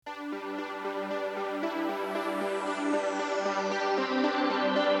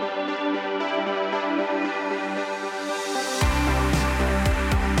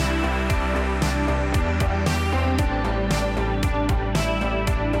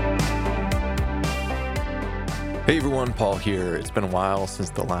Hey everyone, Paul here. It's been a while since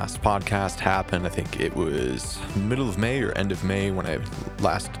the last podcast happened. I think it was middle of May or end of May when I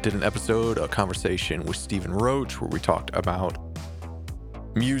last did an episode, a conversation with Stephen Roach, where we talked about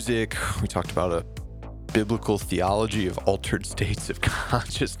music. We talked about a biblical theology of altered states of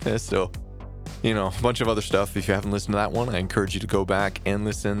consciousness. So, a bunch of other stuff. If you haven't listened to that one, I encourage you to go back and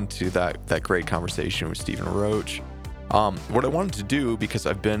listen to that great conversation with Stephen Roach. What I wanted to do, because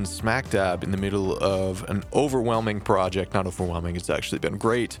I've been smack dab in the middle of an overwhelming project, not overwhelming, it's actually been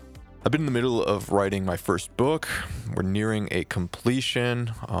great. I've been in the middle of writing my first book. We're nearing a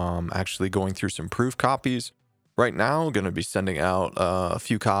completion, actually going through some proof copies. Right now, I'm going to be sending out a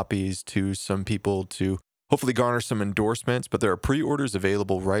few copies to some people to hopefully garner some endorsements, but there are pre-orders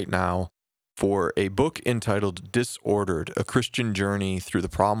available right now for a book entitled Disordered, A Christian Journey Through the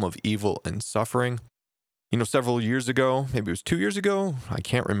Problem of Evil and Suffering. Several years ago, maybe it was 2 years ago, I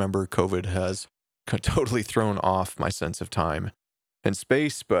can't remember, COVID has totally thrown off my sense of time and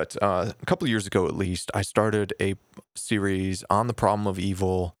space, but a couple of years ago at least, I started a series on the problem of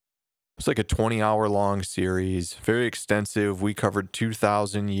evil. It's like a 20-hour long series, very extensive. We covered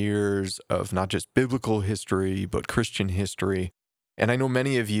 2,000 years of not just biblical history, but Christian history. And I know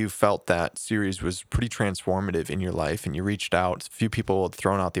many of you felt that series was pretty transformative in your life, and you reached out. A few people had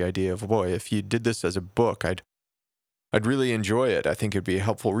thrown out the idea of, boy, if you did this as a book, I'd really enjoy it. I think it'd be a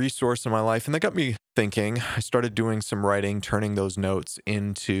helpful resource in my life. And that got me thinking. I started doing some writing, turning those notes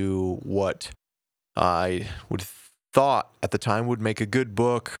into what I would thought at the time would make a good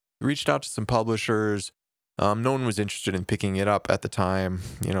book. Reached out to some publishers. No one was interested in picking it up at the time.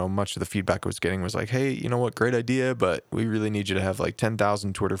 Much of the feedback I was getting was like, hey, you know what, great idea, but we really need you to have like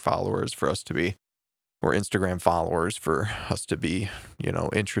 10,000 Twitter followers for us to be, or Instagram followers for us to be,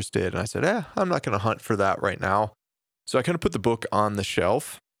 interested. And I said, I'm not going to hunt for that right now. So I kind of put the book on the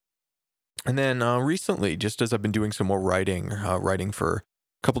shelf. And then recently, just as I've been doing some more writing for a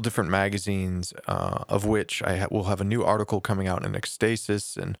couple different magazines, of which I will have a new article coming out in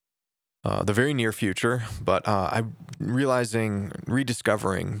Ecstasis and the very near future, but I'm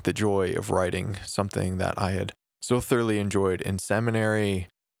rediscovering the joy of writing, something that I had so thoroughly enjoyed in seminary,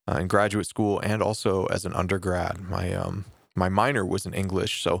 in graduate school, and also as an undergrad. My minor was in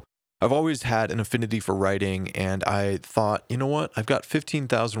English, so I've always had an affinity for writing, and I thought, you know what, I've got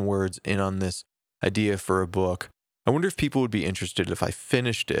 15,000 words in on this idea for a book. I wonder if people would be interested if I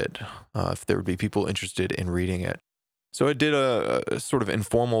finished it, if there would be people interested in reading it. So I did a sort of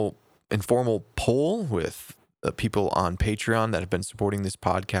informal poll with people on Patreon that have been supporting this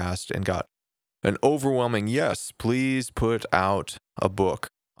podcast and got an overwhelming yes, please put out a book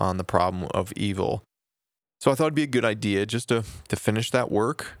on the problem of evil. So I thought it'd be a good idea just to finish that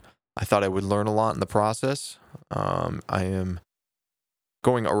work. I thought I would learn a lot in the process. I am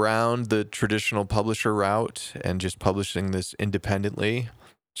going around the traditional publisher route and just publishing this independently,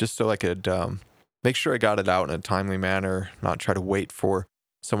 just so I could make sure I got it out in a timely manner, not try to wait for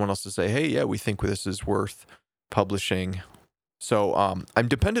someone else to say, hey, yeah, we think this is worth publishing. So I'm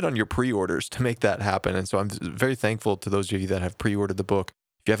dependent on your pre-orders to make that happen. And so I'm very thankful to those of you that have pre-ordered the book.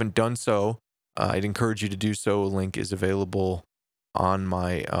 If you haven't done so, I'd encourage you to do so. A link is available on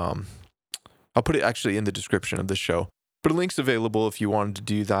my, I'll put it actually in the description of the show. But a link's available if you wanted to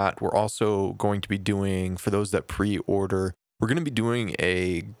do that. We're also going to be doing, for those that pre-order, we're going to be doing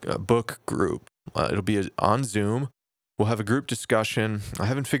a book group. It'll be on Zoom. We'll have a group discussion. I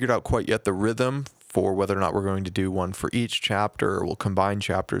haven't figured out quite yet the rhythm for whether or not we're going to do one for each chapter or we'll combine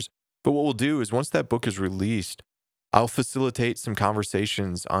chapters. But what we'll do is once that book is released, I'll facilitate some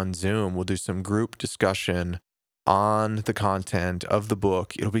conversations on Zoom. We'll do some group discussion on the content of the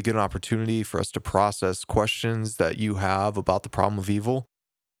book. It'll be a good opportunity for us to process questions that you have about the problem of evil.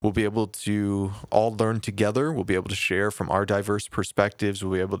 We'll be able to all learn together. We'll be able to share from our diverse perspectives.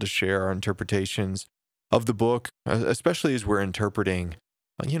 We'll be able to share our interpretations of the book, especially as we're interpreting,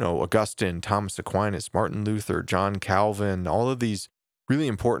 Augustine, Thomas Aquinas, Martin Luther, John Calvin, all of these really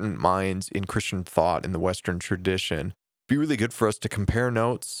important minds in Christian thought in the Western tradition. It'd be really good for us to compare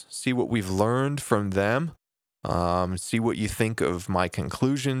notes, see what we've learned from them, see what you think of my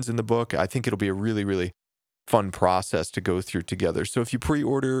conclusions in the book. I think it'll be a really, really fun process to go through together. So if you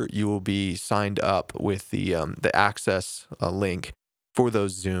pre-order, you will be signed up with the access link for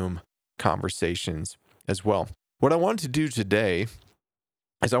those Zoom conversations as well. What I wanted to do today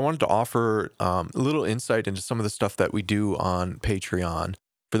is I wanted to offer a little insight into some of the stuff that we do on Patreon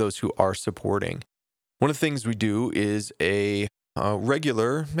for those who are supporting. One of the things we do is a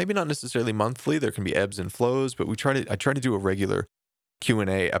regular, maybe not necessarily monthly, there can be ebbs and flows, but I try to do a regular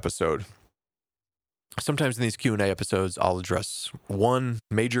Q&A episode. Sometimes in these Q&A episodes, I'll address one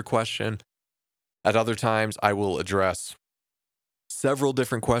major question. At other times, I will address several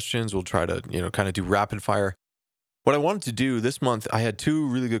different questions. We'll try to, kind of do rapid fire. What I wanted to do this month, I had two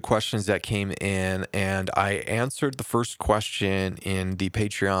really good questions that came in, and I answered the first question in the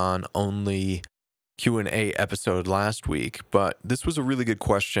Patreon only Q&A episode last week, but this was a really good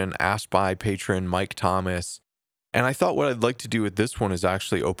question asked by patron Mike Thomas. And I thought what I'd like to do with this one is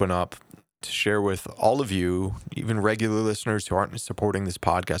actually open up to share with all of you, even regular listeners who aren't supporting this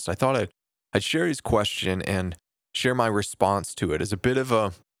podcast. I thought I'd share his question and share my response to it as a bit of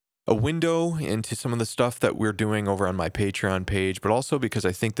a window into some of the stuff that we're doing over on my Patreon page, but also because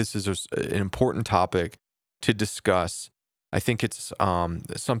I think this is an important topic to discuss. I think it's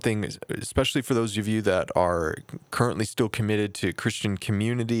something, especially for those of you that are currently still committed to Christian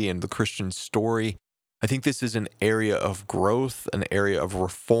community and the Christian story. I think this is an area of growth, an area of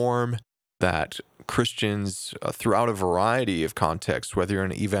reform that Christians throughout a variety of contexts, whether you're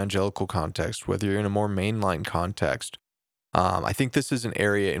in an evangelical context, whether you're in a more mainline context, I think this is an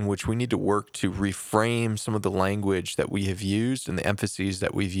area in which we need to work to reframe some of the language that we have used and the emphases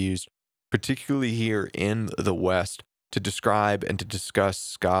that we've used, particularly here in the West, to describe and to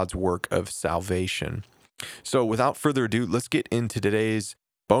discuss God's work of salvation. So without further ado, let's get into today's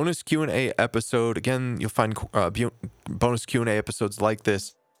bonus Q&A episode. Again, you'll find bonus Q&A episodes like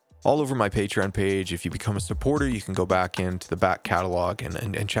this all over my Patreon page. If you become a supporter, you can go back into the back catalog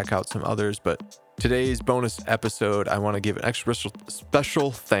and check out some others. But today's bonus episode, I want to give an extra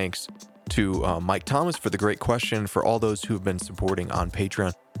special thanks to Mike Thomas for the great question, for all those who have been supporting on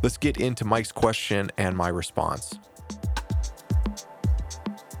Patreon. Let's get into Mike's question and my response.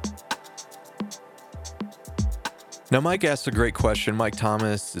 Now, Mike asked a great question. Mike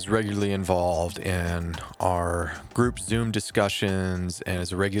Thomas is regularly involved in our group Zoom discussions and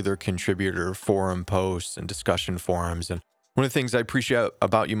is a regular contributor, forum posts and discussion forums. And one of the things I appreciate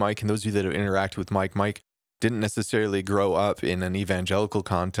about you, Mike, and those of you that have interacted with Mike didn't necessarily grow up in an evangelical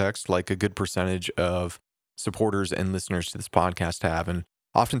context like a good percentage of supporters and listeners to this podcast have. And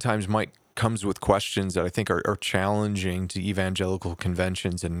oftentimes Mike comes with questions that I think are challenging to evangelical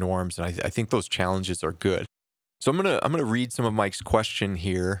conventions and norms. And I think those challenges are good. So I'm gonna read some of Mike's question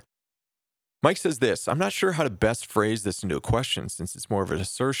here. Mike says this: I'm not sure how to best phrase this into a question since it's more of an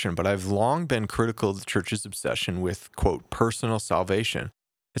assertion, but I've long been critical of the church's obsession with, quote, personal salvation.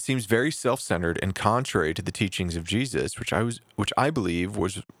 It seems very self-centered and contrary to the teachings of Jesus, which I believe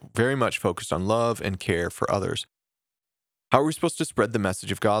was very much focused on love and care for others. How are we supposed to spread the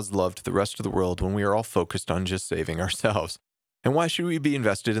message of God's love to the rest of the world when we are all focused on just saving ourselves? And why should we be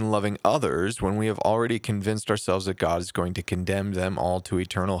invested in loving others when we have already convinced ourselves that God is going to condemn them all to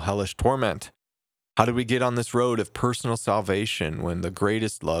eternal hellish torment? How did we get on this road of personal salvation when the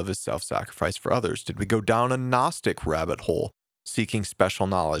greatest love is self-sacrifice for others? Did we go down a Gnostic rabbit hole, seeking special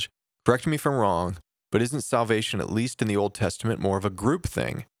knowledge? Correct me if I'm wrong, but isn't salvation, at least in the Old Testament, more of a group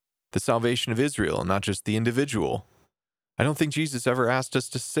thing? The salvation of Israel, not just the individual. I don't think Jesus ever asked us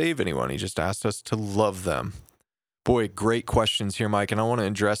to save anyone. He just asked us to love them. Boy, great questions here, Mike, and I want to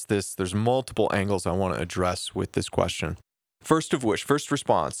address this. There's multiple angles I want to address with this question. First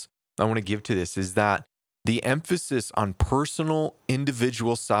response I want to give to this is that the emphasis on personal,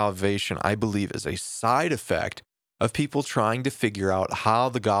 individual salvation, I believe, is a side effect of people trying to figure out how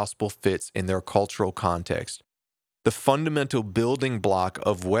the gospel fits in their cultural context. The fundamental building block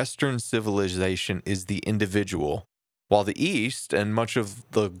of Western civilization is the individual, while the East and much of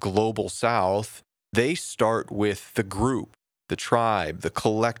the global South, they start with the group, the tribe, the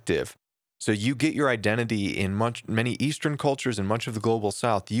collective. So you get your identity in many Eastern cultures and much of the global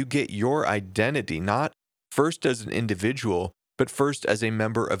South. You get your identity not first as an individual, but first as a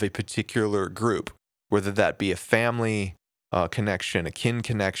member of a particular group, whether that be a family connection, a kin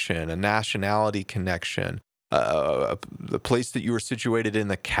connection, a nationality connection, the place that you were situated in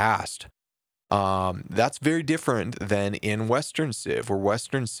the caste. That's very different than in Western Civ, where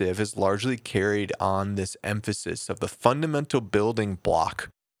Western Civ has largely carried on this emphasis of the fundamental building block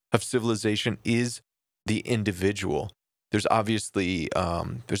of civilization is the individual. There's obviously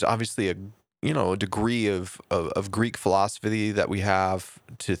a degree of Greek philosophy that we have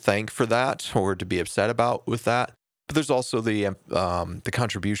to thank for that or to be upset about with that. But there's also the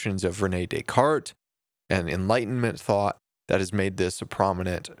contributions of Rene Descartes and Enlightenment thought that has made this a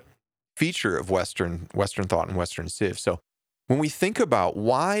prominent feature of Western thought and Western Civ. So when we think about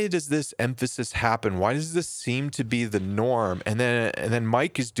why does this emphasis happen, why does this seem to be the norm, and then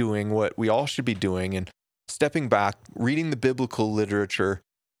Mike is doing what we all should be doing and stepping back, reading the biblical literature,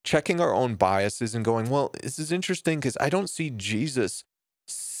 checking our own biases and going, well, this is interesting because I don't see Jesus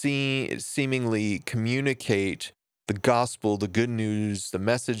seemingly communicate the gospel, the good news, the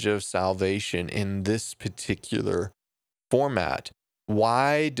message of salvation in this particular format?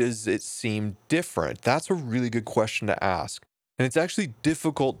 Why does it seem different? That's a really good question to ask. And it's actually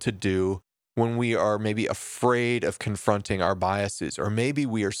difficult to do when we are maybe afraid of confronting our biases, or maybe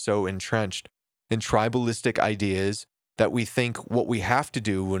we are so entrenched in tribalistic ideas that we think what we have to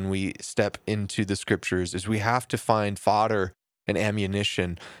do when we step into the scriptures is we have to find fodder and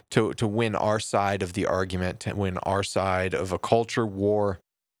ammunition to win our side of the argument, to win our side of a culture war,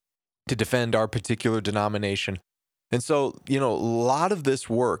 to defend our particular denomination. And so, a lot of this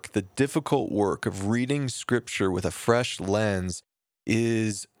work, the difficult work of reading scripture with a fresh lens,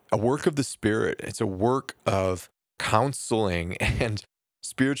 is a work of the Spirit. It's a work of counseling and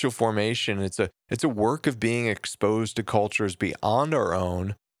spiritual formation. It's a work of being exposed to cultures beyond our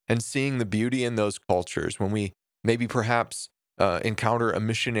own and seeing the beauty in those cultures. When we maybe perhaps encounter a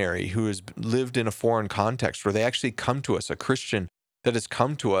missionary who has lived in a foreign context, where they actually come to us, a Christian that has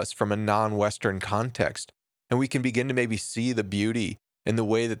come to us from a non-Western context, and we can begin to maybe see the beauty in the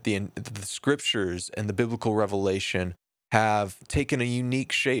way that the scriptures and the biblical revelation have taken a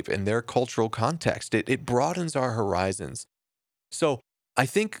unique shape in their cultural context. It broadens our horizons. So I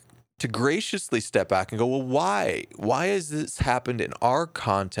think to graciously step back and go, well, why? Why has this happened in our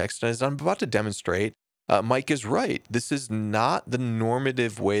context? And as I'm about to demonstrate, Mike is right. This is not the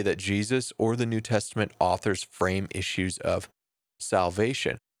normative way that Jesus or the New Testament authors frame issues of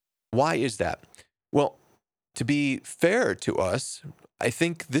salvation. Why is that? Well, to be fair to us, I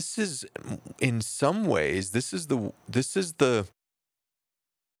think this is, in some ways, this is the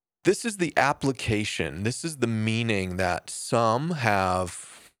application, this is the meaning that some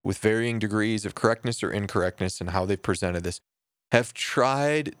have, with varying degrees of correctness or incorrectness in how they've presented this, have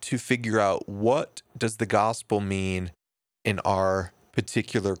tried to figure out what does the gospel mean in our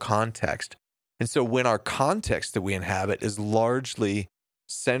particular context. And so when our context that we inhabit is largely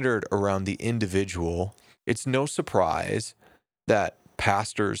centered around the individual, it's no surprise that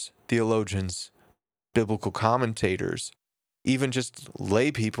pastors, theologians, biblical commentators, even just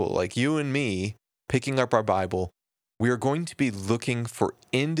lay people like you and me picking up our Bible, we are going to be looking for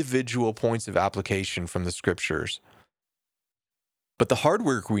individual points of application from the scriptures. But the hard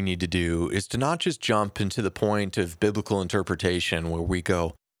work we need to do is to not just jump into the point of biblical interpretation where we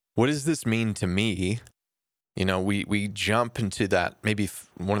go, what does this mean to me? We jump into that, maybe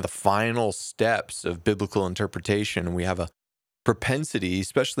one of the final steps of biblical interpretation. We have a propensity,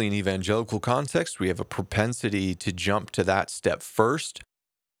 especially in evangelical context, we have a propensity to jump to that step first.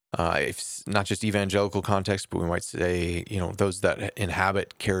 If not just evangelical context, but we might say, those that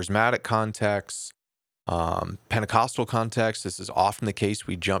inhabit charismatic contexts, Pentecostal context, this is often the case.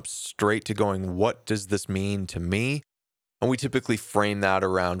 We jump straight to going, what does this mean to me? And we typically frame that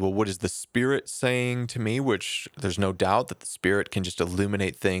around, well, what is the Spirit saying to me? Which there's no doubt that the Spirit can just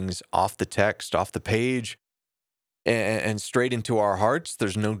illuminate things off the text, off the page, and straight into our hearts.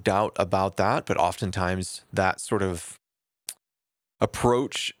 There's no doubt about that. But oftentimes that sort of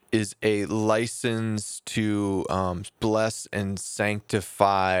approach is a license to bless and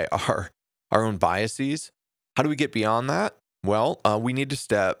sanctify our own biases. How do we get beyond that? Well, we need to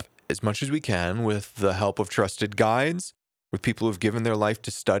step as much as we can with the help of trusted guides, with people who've given their life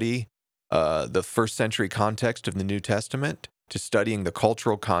to study the first century context of the New Testament, to studying the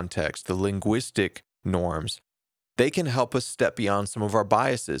cultural context, the linguistic norms. They can help us step beyond some of our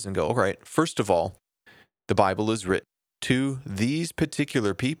biases and go, all right, first of all, the Bible is written to these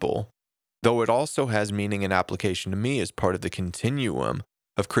particular people, though it also has meaning and application to me as part of the continuum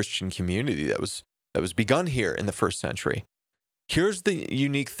of Christian community that was begun here in the first century. Here's the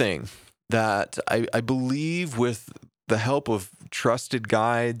unique thing that I believe, with the help of trusted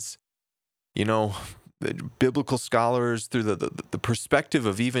guides, biblical scholars, through the perspective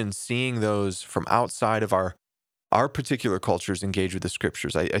of even seeing those from outside of our particular cultures engage with the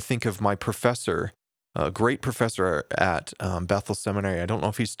scriptures. I think of my professor, a great professor at Bethel Seminary. I don't know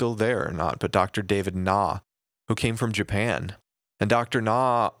if he's still there or not, but Dr. David Na, who came from Japan. And Dr.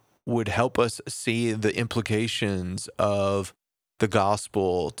 Na would help us see the implications of the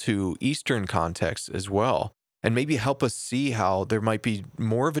gospel to Eastern contexts as well, and maybe help us see how there might be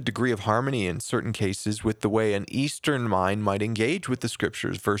more of a degree of harmony in certain cases with the way an Eastern mind might engage with the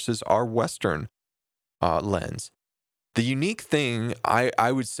scriptures versus our Western lens. The unique thing,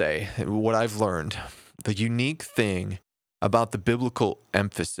 I would say, what I've learned, the unique thing about the biblical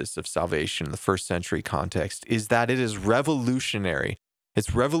emphasis of salvation in the first century context is that it is revolutionary.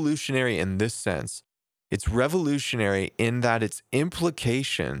 It's revolutionary in this sense. It's revolutionary in that its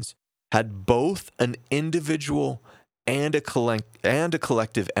implications had both an individual and a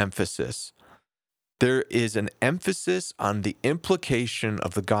collective emphasis. There is an emphasis on the implication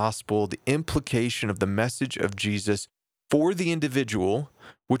of the gospel, the implication of the message of Jesus for the individual,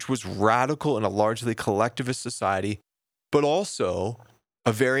 which was radical in a largely collectivist society, but also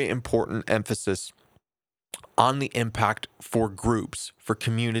a very important emphasis on the impact for groups, for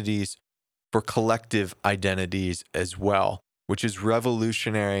communities, for collective identities as well, which is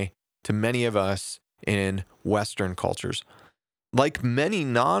revolutionary to many of us in Western cultures. Like many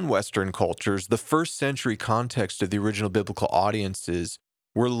non-Western cultures, the first century context of the original biblical audiences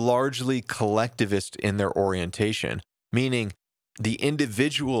were largely collectivist in their orientation, meaning the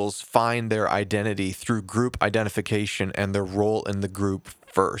individuals find their identity through group identification and their role in the group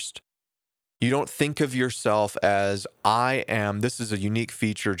first. You don't think of yourself as, I am. This is a unique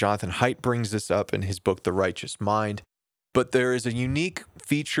feature. Jonathan Haidt brings this up in his book, The Righteous Mind. But there is a unique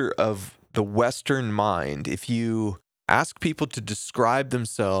feature of the Western mind. If you ask people to describe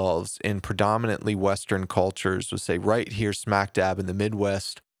themselves in predominantly Western cultures, we'll say right here, smack dab in the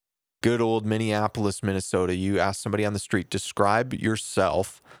Midwest, good old Minneapolis, Minnesota, you ask somebody on the street, describe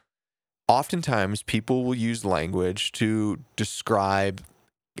yourself. Oftentimes, people will use language to describe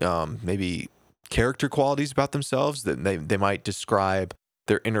maybe character qualities about themselves, that they might describe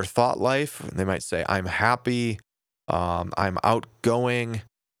their inner thought life. They might say, I'm happy, I'm outgoing.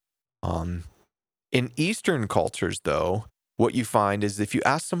 In Eastern cultures, though, what you find is if you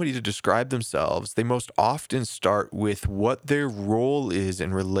ask somebody to describe themselves, they most often start with what their role is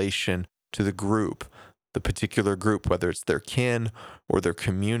in relation to the group, the particular group, whether it's their kin or their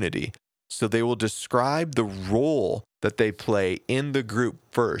community. So they will describe the role that they play in the group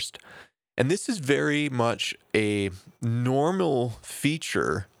first. And this is very much a normal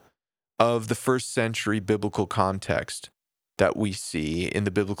feature of the first century biblical context that we see in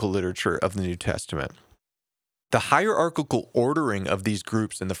the biblical literature of the New Testament. The hierarchical ordering of these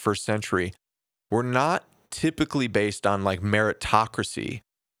groups in the first century were not typically based on like meritocracy,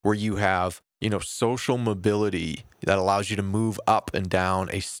 where you have, social mobility that allows you to move up and down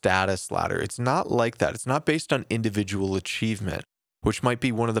a status ladder. It's not like that. It's not based on individual achievement, which might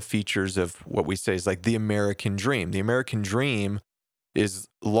be one of the features of what we say is like the American dream. The American dream is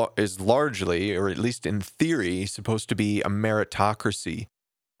largely, or at least in theory, supposed to be a meritocracy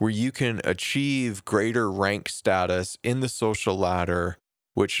where you can achieve greater rank status in the social ladder,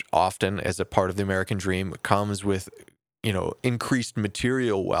 which often, as a part of the American dream, comes with, increased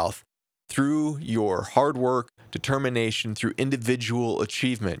material wealth through your hard work, determination, through individual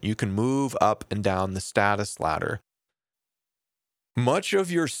achievement. You can move up and down the status ladder. Much of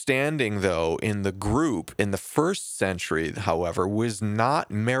your standing, though, in the group in the first century, however, was not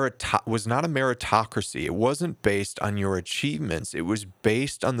a meritocracy. It wasn't based on your achievements. It was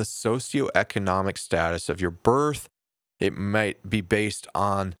based on the socioeconomic status of your birth. It might be based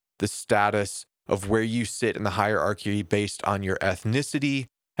on the status of where you sit in the hierarchy based on your ethnicity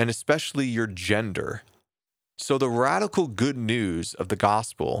and especially your gender. So the radical good news of the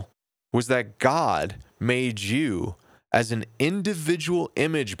gospel was that God made you as an individual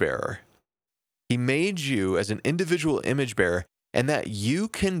image bearer. He made you as an individual image bearer, and that you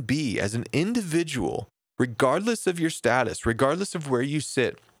can be, as an individual, regardless of your status, regardless of where you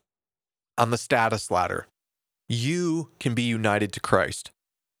sit on the status ladder, you can be united to Christ,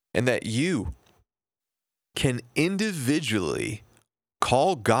 and that you can individually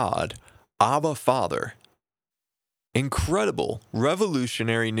call God Abba Father. Incredible,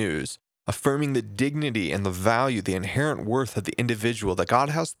 revolutionary news, affirming the dignity and the value, the inherent worth of the individual, that God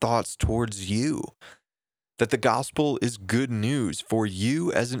has thoughts towards you, that the gospel is good news for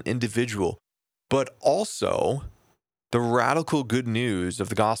you as an individual, but also the radical good news of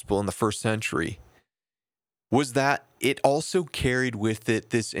the gospel in the first century was that it also carried with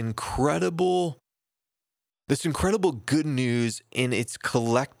it this incredible good news in its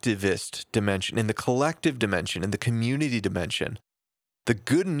collectivist dimension, in the collective dimension, in the community dimension. The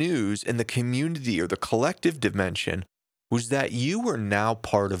good news in the community or the collective dimension was that you were now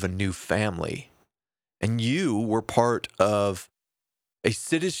part of a new family, and you were part of a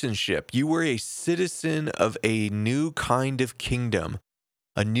citizenship. You were a citizen of a new kind of kingdom,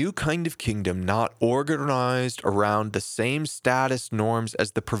 not organized around the same status norms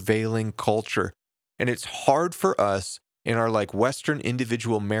as the prevailing culture. And it's hard for us in our Western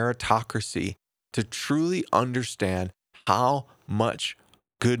individual meritocracy to truly understand how much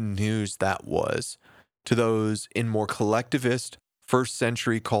good news that was to those in more collectivist first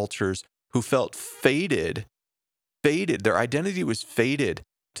century cultures who felt faded. Their identity was faded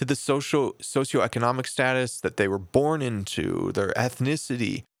to the socioeconomic status that they were born into, their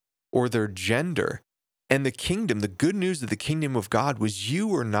ethnicity, or their gender. And the kingdom, the good news of the kingdom of God was you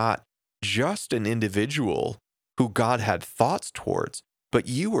were not just an individual who God had thoughts towards, but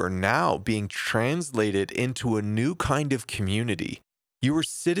you are now being translated into a new kind of community. You are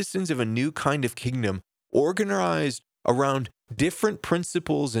citizens of a new kind of kingdom, organized around different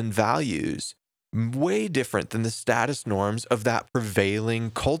principles and values, way different than the status norms of that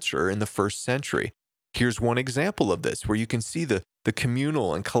prevailing culture in the first century. Here's one example of this where you can see the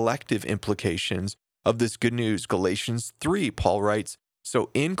communal and collective implications of this good news. Galatians 3, Paul writes,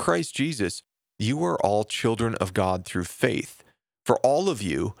 "So in Christ Jesus, you are all children of God through faith. For all of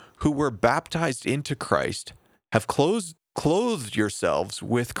you who were baptized into Christ have clothed yourselves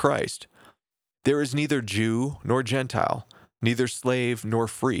with Christ. There is neither Jew nor Gentile, neither slave nor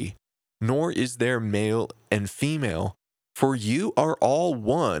free, nor is there male and female, for you are all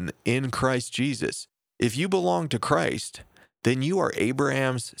one in Christ Jesus. If you belong to Christ, then you are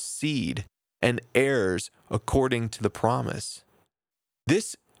Abraham's seed and heirs according to the promise."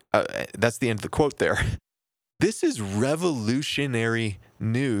 This, that's the end of the quote there. This is revolutionary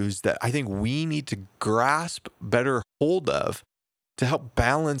news that I think we need to grasp better hold of to help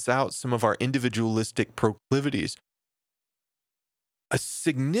balance out some of our individualistic proclivities. A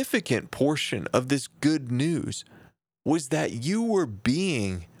significant portion of this good news was that you were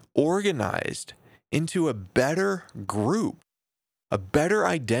being organized into a better group, a better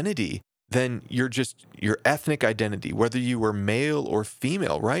identity than your ethnic identity, whether you were male or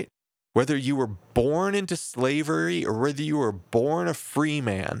female, right? Whether you were born into slavery or whether you were born a free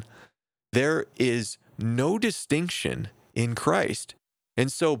man, there is no distinction in Christ.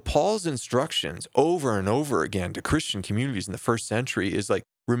 And so Paul's instructions over and over again to Christian communities in the first century is like,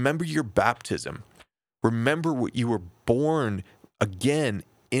 remember your baptism. Remember what you were born again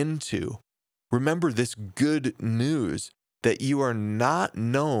into. Remember this good news that you are not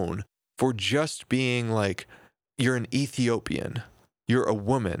known for just being like, you're an Ethiopian, you're a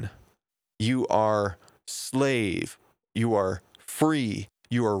woman, you are slave, you are free,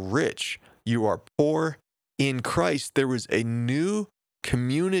 you are rich, you are poor. In Christ, there was a new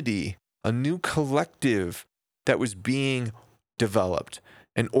community, a new collective that was being developed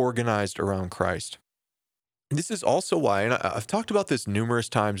and organized around Christ. This is also why, and I've talked about this numerous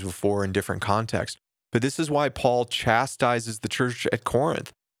times before in different contexts, but this is why Paul chastises the church at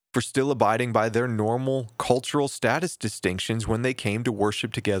Corinth for still abiding by their normal cultural status distinctions when they came to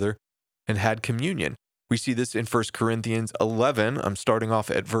worship together and had communion. We see this in 1 Corinthians 11. I'm starting off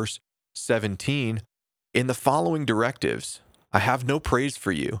at verse 17. "In the following directives, I have no praise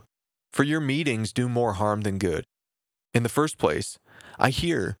for you, for your meetings do more harm than good. In the first place, I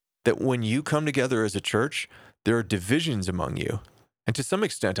hear that when you come together as a church, there are divisions among you, and to some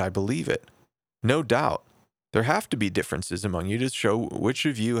extent I believe it. No doubt, there have to be differences among you to show which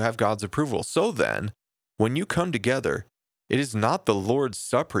of you have God's approval. So then, when you come together, it is not the Lord's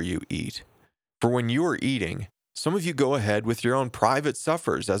Supper you eat. For when you are eating, some of you go ahead with your own private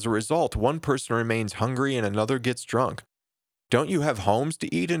suppers. As a result, one person remains hungry and another gets drunk. Don't you have homes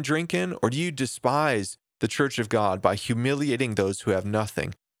to eat and drink in? Or do you despise the church of God by humiliating those who have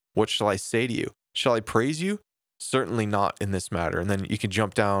nothing? What shall I say to you? Shall I praise you? Certainly not in this matter." And then you can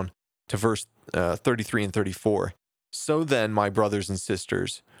jump down to verse 33 and 34. "So then, my brothers and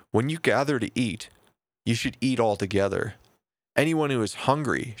sisters, when you gather to eat, you should eat all together. Anyone who is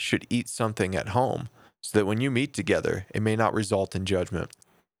hungry should eat something at home, so that when you meet together, it may not result in judgment."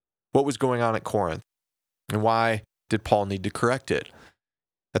 What was going on at Corinth? And why did Paul need to correct it?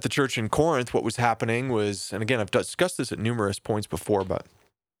 At the church in Corinth, what was happening was, and again, I've discussed this at numerous points before, but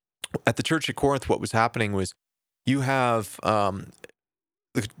at the church at Corinth, what was happening was you have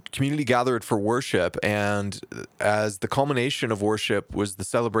the community gathered for worship, and as the culmination of worship was the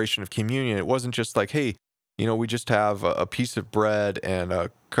celebration of communion, it wasn't just like, hey, we just have a piece of bread and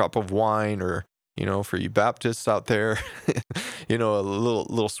a cup of wine, or, for you Baptists out there, a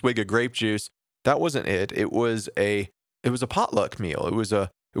little swig of grape juice. That wasn't it. It was a potluck meal. It was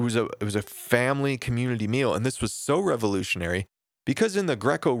a family community meal. And this was so revolutionary because in the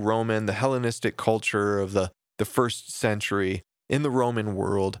Greco-Roman, the Hellenistic culture of the first century, in the Roman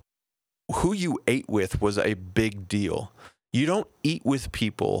world, who you ate with was a big deal. You don't eat with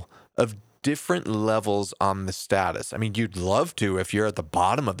people of different levels on the status. I mean, you'd love to, if you're at the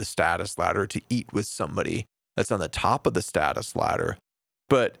bottom of the status ladder, to eat with somebody that's on the top of the status ladder.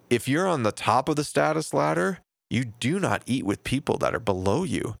 But if you're on the top of the status ladder, you do not eat with people that are below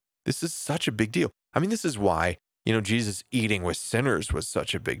you. This is such a big deal. I mean, this is why, Jesus eating with sinners was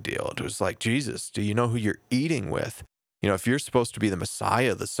such a big deal. It was like, Jesus, do you know who you're eating with? If you're supposed to be the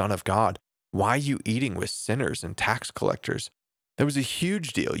Messiah, the Son of God, why are you eating with sinners and tax collectors? That was a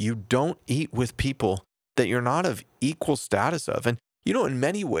huge deal. You don't eat with people that you're not of equal status of. And In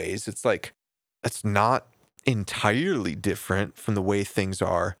many ways, it's like that's not entirely different from the way things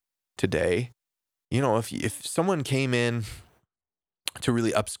are today. If someone came in to a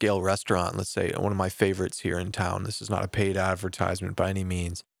really upscale restaurant, let's say one of my favorites here in town, this is not a paid advertisement by any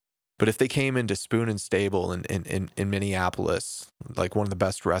means, but if they came into Spoon and Stable in Minneapolis, like one of the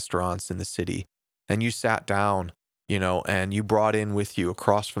best restaurants in the city, and you sat down, and you brought in with you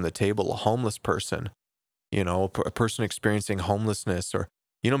across from the table a homeless person, a person experiencing homelessness, or,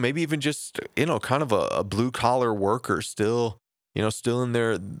 maybe even just, kind of a blue collar worker still, still in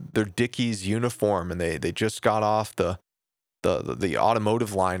their Dickies uniform, and they just got off the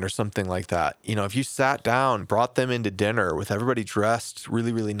automotive line or something like that. If you sat down, brought them into dinner with everybody dressed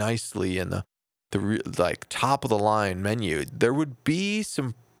really, really nicely and like top of the line menu, there would be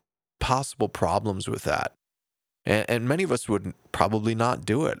some possible problems with that. And many of us would probably not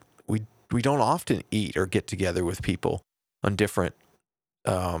do it. We don't often eat or get together with people on different,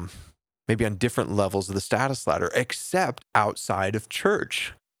 maybe on different levels of the status ladder, except outside of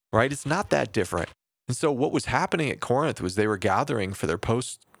church, right? It's not that different. And so what was happening at Corinth was they were gathering for their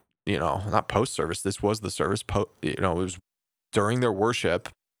not post service. This was the service. It was during their worship,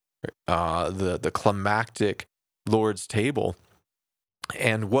 the climactic Lord's table.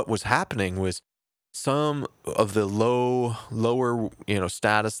 And what was happening was some of the lower,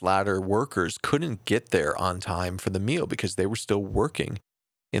 status ladder workers couldn't get there on time for the meal because they were still working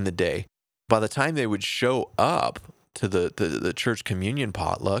in the day. By the time they would show up to the church communion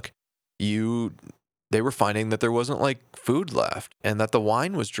potluck, they were finding that there wasn't like food left and that the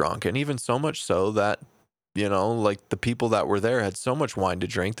wine was drunk. And even so much so that, like the people that were there had so much wine to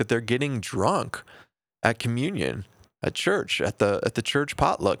drink that they're getting drunk at communion, at church, at the church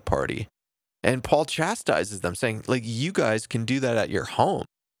potluck party. And Paul chastises them, saying, like, you guys can do that at your home.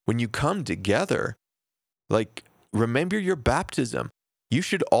 When you come together, like, remember your baptism. You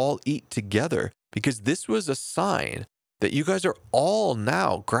should all eat together because this was a sign that you guys are all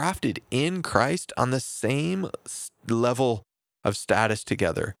now grafted in Christ on the same level of status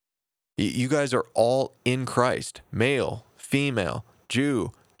together. You guys are all in Christ, male, female,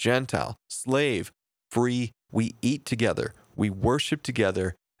 Jew, Gentile, slave, free. We eat together. We worship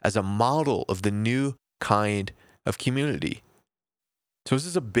together as a model of the new kind of community. So this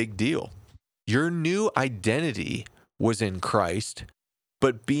is a big deal. Your new identity was in Christ,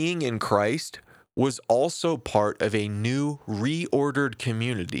 but being in Christ was also part of a new reordered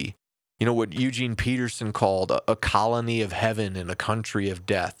community. What Eugene Peterson called a colony of heaven in a country of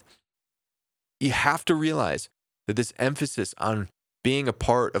death. You have to realize that this emphasis on being a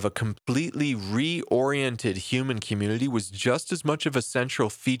part of a completely reoriented human community was just as much of a central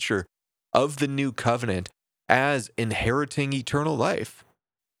feature of the new covenant as inheriting eternal life.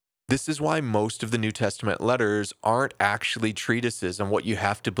 This is why most of the New Testament letters aren't actually treatises on what you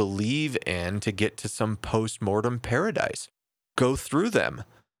have to believe in to get to some post-mortem paradise. Go through them.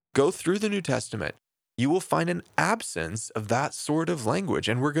 Go through the New Testament. You will find an absence of that sort of language.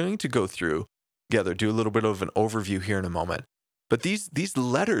 And we're going to go through together, do a little bit of an overview here in a moment. But these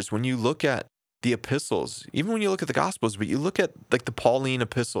letters, when you look at the epistles, even when you look at the Gospels, but you look at like the Pauline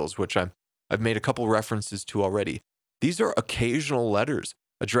epistles, which I've made a couple references to already, these are occasional letters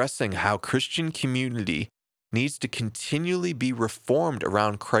addressing how Christian community needs to continually be reformed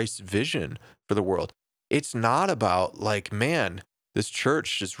around Christ's vision for the world. It's not about like, man, this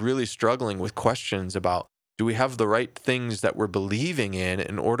church is really struggling with questions about, do we have the right things that we're believing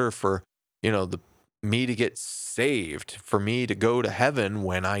in order for, me to get saved, for me to go to heaven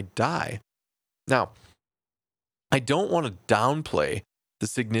when I die? Now, I don't want to downplay the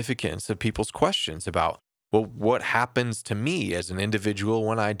significance of people's questions about, well, what happens to me as an individual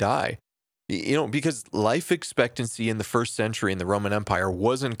when I die? Because life expectancy in the first century in the Roman Empire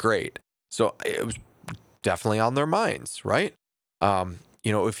wasn't great. So it was definitely on their minds, right?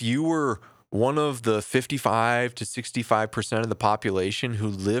 If you were one of the 55 to 65% of the population who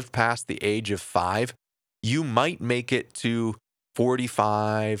lived past the age of 5, you might make it to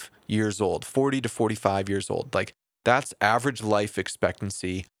 45 years old, 40 to 45 years old. Like that's average life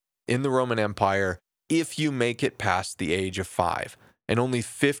expectancy in the Roman Empire if you make it past the age of 5. And only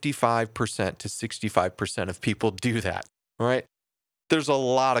 55% to 65% of people do that, right? There's a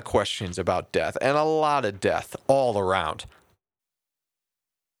lot of questions about death and a lot of death all around.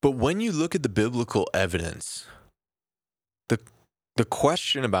 But when you look at the biblical evidence, the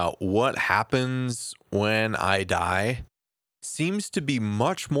question about what happens when I die seems to be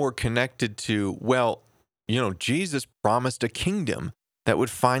much more connected to, well, Jesus promised a kingdom that would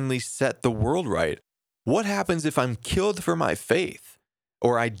finally set the world right. What happens if I'm killed for my faith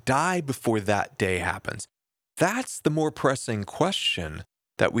or I die before that day happens? That's the more pressing question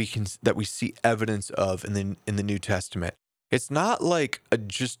that we see evidence of in the New Testament. It's not like a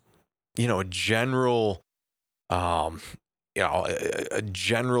general um a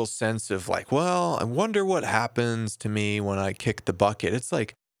general sense of like, well, I wonder what happens to me when I kick the bucket. It's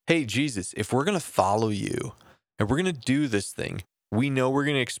like, hey, Jesus, if we're going to follow you and we're going to do this thing, we know we're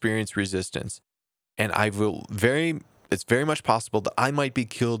going to experience resistance. And it's very much possible that I might be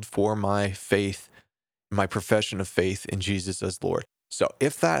killed for my faith, my profession of faith in Jesus as Lord. So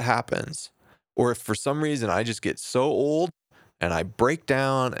if that happens, or if for some reason I just get so old and I break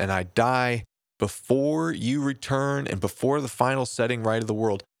down and I die before you return and before the final setting right of the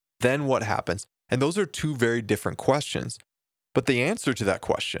world, then what happens? And those are two very different questions. But the answer to that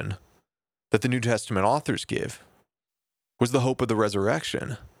question that the New Testament authors give was the hope of the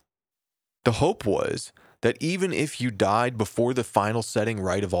resurrection. The hope was that even if you died before the final setting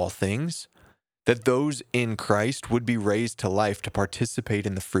right of all things, that those in Christ would be raised to life to participate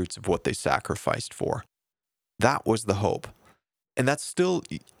in the fruits of what they sacrificed for. That was the hope. And that's still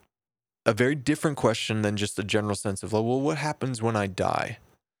a very different question than just the general sense of, well, what happens when I die?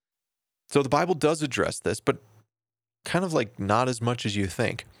 So the Bible does address this, but kind of like not as much as you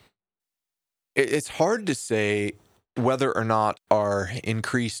think. It's hard to say whether or not our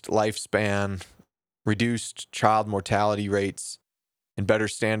increased lifespan, reduced child mortality rates, and better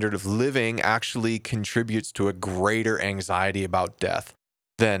standard of living actually contributes to a greater anxiety about death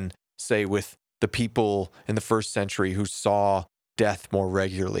than, say, with the people in the first century who saw death more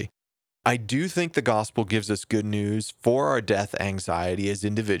regularly. I do think the gospel gives us good news for our death anxiety as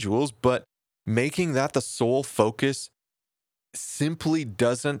individuals, but making that the sole focus simply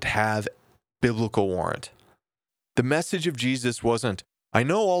doesn't have biblical warrant. The message of Jesus wasn't, I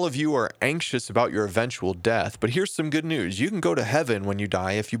know all of you are anxious about your eventual death, but here's some good news. You can go to heaven when you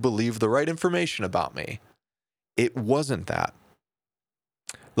die if you believe the right information about me. It wasn't that.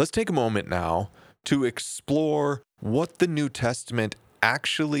 Let's take a moment now to explore what the New Testament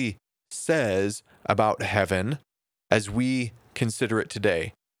actually says about heaven as we consider it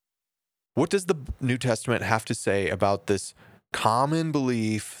today. What does the New Testament have to say about this common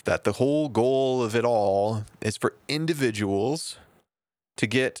belief that the whole goal of it all is for individuals to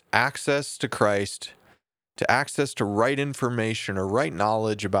get access to Christ, to access to right information or right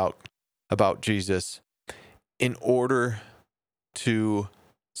knowledge about Jesus in order to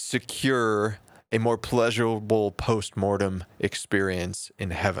secure a more pleasurable post-mortem experience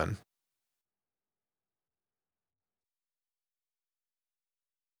in heaven?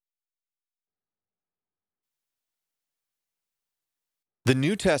 The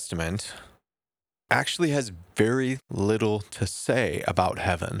New Testament actually has very little to say about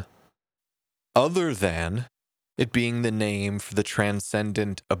heaven, other than it being the name for the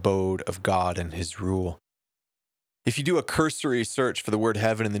transcendent abode of God and his rule. If you do a cursory search for the word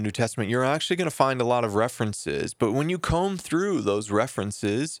heaven in the New Testament, you're actually going to find a lot of references. But when you comb through those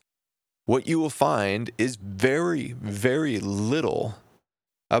references, what you will find is very, very little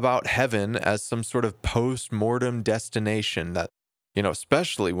about heaven as some sort of post-mortem destination that,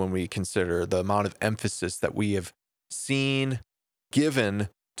 especially when we consider the amount of emphasis that we have seen given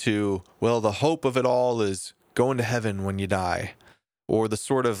to, well, the hope of it all is going to heaven when you die, or the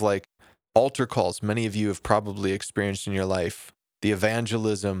sort of like altar calls many of you have probably experienced in your life, the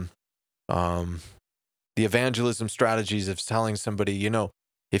evangelism strategies of telling somebody,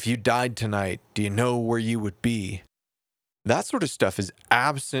 if you died tonight, do you know where you would be? That sort of stuff is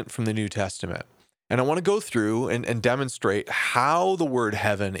absent from the New Testament. And I want to go through and demonstrate how the word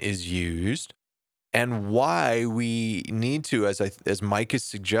heaven is used and why we need to, as Mike is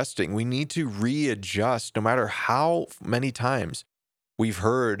suggesting, we need to readjust no matter how many times we've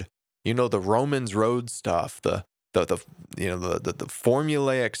heard, the Romans Road stuff, the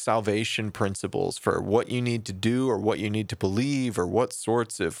formulaic salvation principles for what you need to do or what you need to believe or what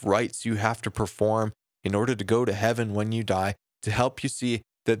sorts of rites you have to perform in order to go to heaven when you die, to help you see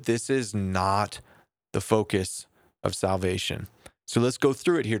that this is not the focus of salvation. So let's go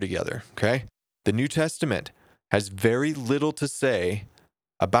through it here together, okay? The New Testament has very little to say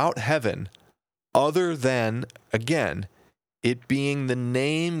about heaven other than, again, it being the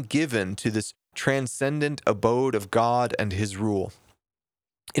name given to this transcendent abode of God and his rule.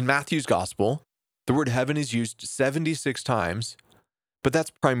 In Matthew's gospel, the word heaven is used 76 times, but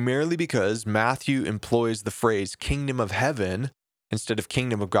that's primarily because Matthew employs the phrase kingdom of heaven instead of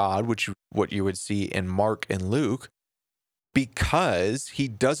kingdom of God, which what you would see in Mark and Luke, because he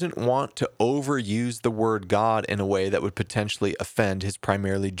doesn't want to overuse the word God in a way that would potentially offend his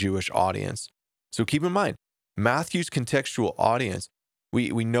primarily Jewish audience. So keep in mind, Matthew's contextual audience,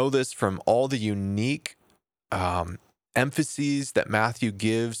 we know this from all the unique um, emphases that Matthew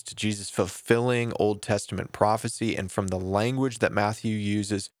gives to Jesus fulfilling Old Testament prophecy, and from the language that Matthew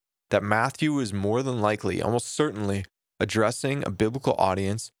uses, that Matthew is more than likely, almost certainly, addressing a biblical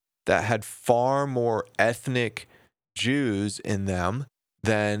audience that had far more ethnic Jews in them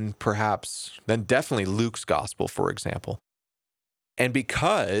than definitely Luke's gospel, for example. And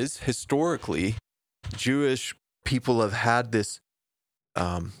because historically, Jewish people have had this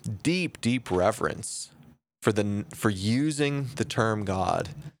deep reverence for using the term God,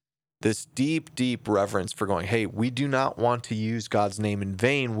 this deep reverence for going, hey, we do not want to use God's name in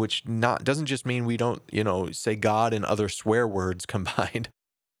vain, which doesn't just mean we don't, say God and other swear words combined.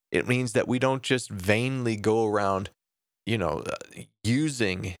 It means that we don't just vainly go around,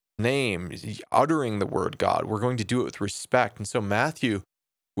 using names, uttering the word God. We're going to do it with respect. And so Matthew,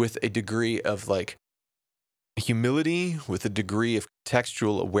 with a degree of humility, with a degree of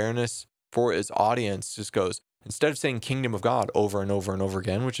textual awareness for his audience, just goes, instead of saying kingdom of God over and over and over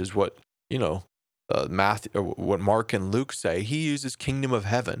again, which is what, what Mark and Luke say, he uses kingdom of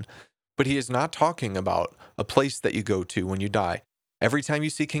heaven. But he is not talking about a place that you go to when you die. Every time you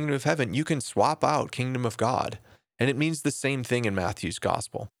see kingdom of heaven, you can swap out kingdom of God. And it means the same thing in Matthew's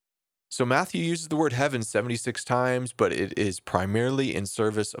gospel. So Matthew uses the word heaven 76 times, but it is primarily in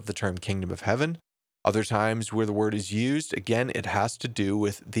service of the term kingdom of heaven. Other times where the word is used, again, it has to do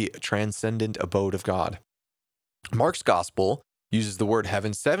with the transcendent abode of God. Mark's gospel uses the word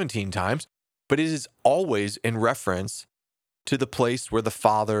heaven 17 times, but it is always in reference to the place where the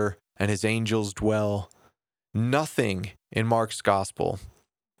Father and his angels dwell. Nothing in Mark's gospel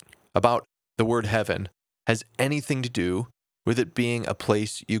about the word heaven has anything to do with it being a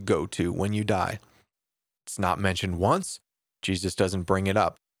place you go to when you die. It's not mentioned once. Jesus doesn't bring it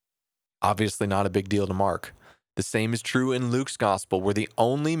up. Obviously not a big deal to Mark. The same is true in Luke's gospel, where the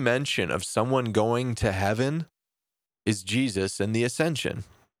only mention of someone going to heaven is Jesus and the ascension.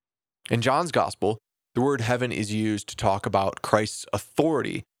 In John's gospel, the word heaven is used to talk about Christ's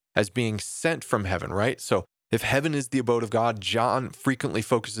authority as being sent from heaven, right? So if heaven is the abode of God, John frequently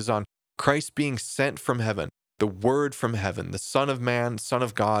focuses on Christ being sent from heaven, the word from heaven, the Son of Man, Son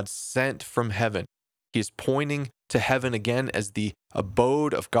of God, sent from heaven. He is pointing to heaven again as the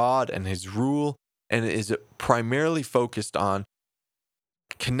abode of God and his rule, and is primarily focused on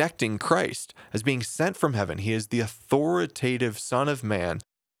connecting Christ as being sent from heaven. He is the authoritative Son of Man,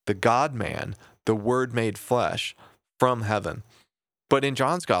 the God-man, the Word made flesh from heaven. But in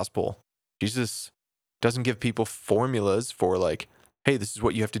John's gospel, Jesus doesn't give people formulas for hey, this is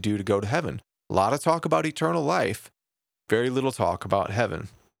what you have to do to go to heaven. A lot of talk about eternal life, very little talk about heaven.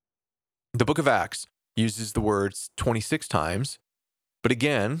 The book of Acts uses the words 26 times, but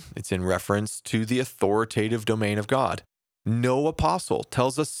again, it's in reference to the authoritative domain of God. No apostle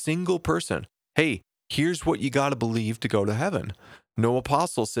tells a single person, hey, here's what you got to believe to go to heaven. No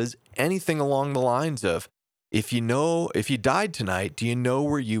apostle says anything along the lines of, if you died tonight, do you know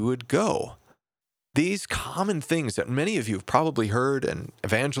where you would go? These common things that many of you have probably heard in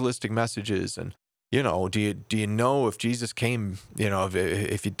evangelistic messages, and do you know if Jesus came,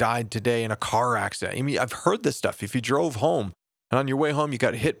 if you died today in a car accident? I mean, I've heard this stuff. If you drove home and on your way home you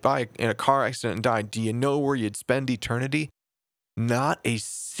got hit in a car accident and died, do you know where you'd spend eternity? Not a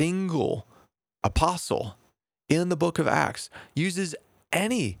single apostle in the book of Acts uses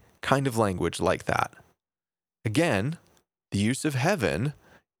any kind of language like that. Again, the use of heaven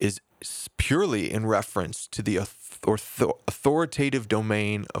is purely in reference to the authoritative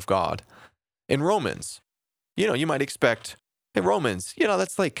domain of God. In Romans, you might expect, hey, Romans,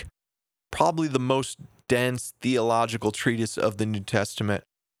 that's probably the most dense theological treatise of the New Testament.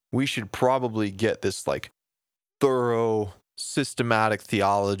 We should probably get this thorough, systematic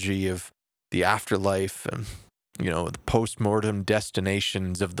theology of the afterlife and, the post-mortem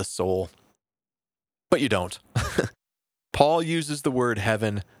destinations of the soul. But you don't. Paul uses the word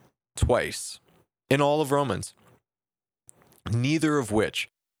heaven twice in all of Romans, neither of which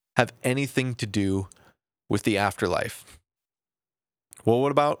have anything to do with the afterlife. Well,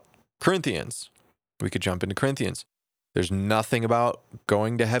 what about Corinthians? We could jump into Corinthians. There's nothing about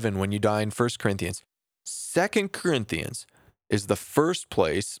going to heaven when you die in 1 Corinthians. 2 Corinthians is the first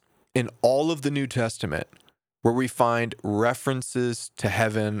place in all of the New Testament where we find references to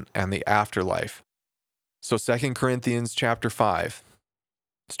heaven and the afterlife. So 2 Corinthians chapter 5,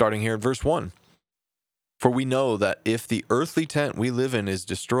 starting here at verse 1. For we know that if the earthly tent we live in is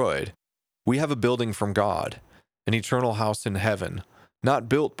destroyed, we have a building from God, an eternal house in heaven, not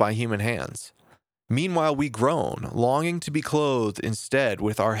built by human hands. Meanwhile we groan, longing to be clothed instead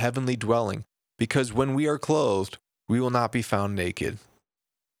with our heavenly dwelling, because when we are clothed, we will not be found naked.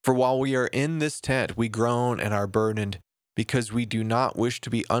 For while we are in this tent, we groan and are burdened, because we do not wish to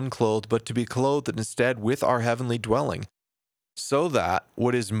be unclothed, but to be clothed instead with our heavenly dwelling, so that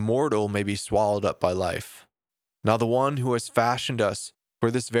what is mortal may be swallowed up by life. Now the one who has fashioned us for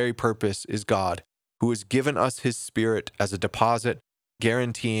this very purpose is God, who has given us his Spirit as a deposit,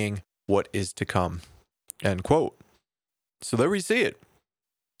 guaranteeing what is to come." End quote. So there we see it.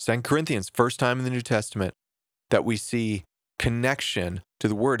 2 Corinthians, first time in the New Testament that we see connection to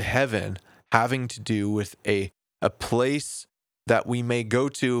the word heaven having to do with a place that we may go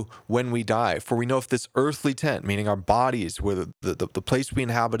to when we die. For we know if this earthly tent, meaning our bodies, where the place we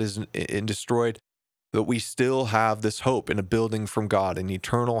inhabit is destroyed, that we still have this hope in a building from God, an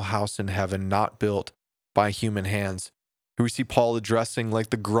eternal house in heaven, not built by human hands. Here we see Paul addressing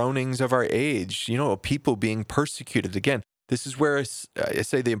like the groanings of our age, people being persecuted. Again, this is where I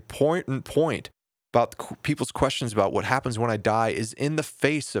say the important point about people's questions about what happens when I die is in the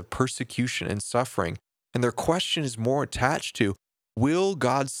face of persecution and suffering. And their question is more attached to, will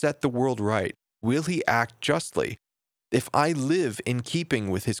God set the world right? Will he act justly? If I live in keeping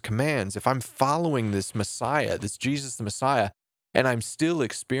with his commands, if I'm following this Messiah, this Jesus the Messiah, and I'm still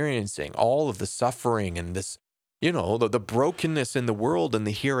experiencing all of the suffering and this, the brokenness in the world and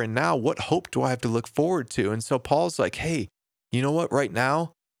the here and now, what hope do I have to look forward to? And so Paul's like, hey, you know what, right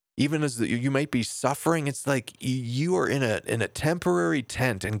now, even as you might be suffering, it's like you are in a temporary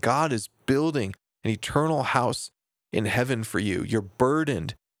tent and God is building an eternal house in heaven for you. You're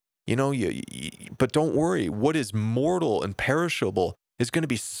burdened, but don't worry. What is mortal and perishable is going to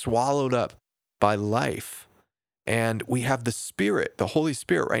be swallowed up by life. And we have the Spirit, the Holy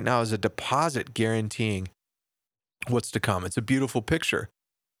Spirit right now as a deposit guaranteeing what's to come. It's a beautiful picture.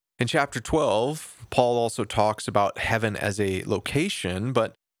 In chapter 12, Paul also talks about heaven as a location,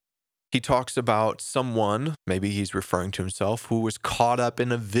 but he talks about someone, maybe he's referring to himself, who was caught up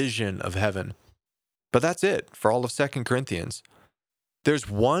in a vision of heaven. But that's it for all of 2 Corinthians. There's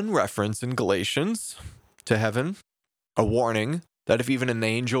one reference in Galatians to heaven, a warning that if even an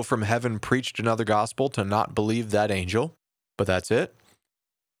angel from heaven preached another gospel, to not believe that angel. But that's it.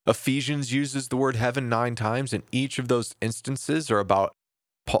 Ephesians uses the word heaven 9 times, and each of those instances are about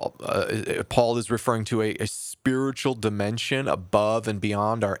Paul is referring to a spiritual dimension above and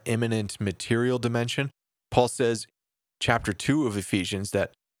beyond our imminent material dimension. Paul says, chapter 2 of Ephesians,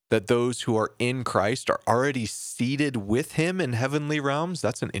 that those who are in Christ are already seated with him in heavenly realms.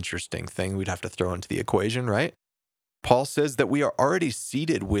 That's an interesting thing we'd have to throw into the equation, right? Paul says that we are already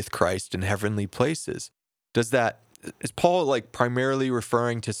seated with Christ in heavenly places. Is Paul like primarily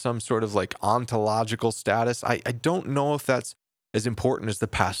referring to some sort of like ontological status? I don't know if that's as important as the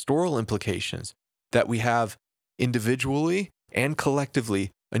pastoral implications that we have individually and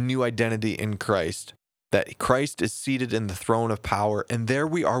collectively a new identity in Christ, that Christ is seated in the throne of power, and there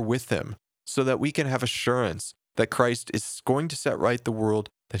we are with him, so that we can have assurance that Christ is going to set right the world,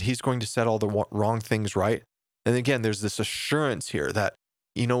 that he's going to set all the wrong things right. And again, there's this assurance here that,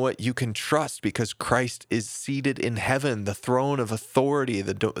 you know what, you can trust because Christ is seated in heaven, the throne of authority,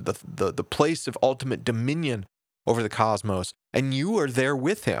 the place of ultimate dominion over the cosmos, and you are there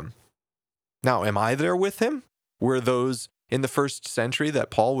with him. Now, am I there with him? Were those in the first century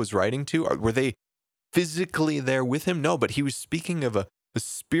that Paul was writing to, were they physically there with him? No, but he was speaking of a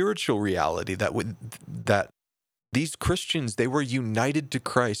spiritual reality that these Christians, they were united to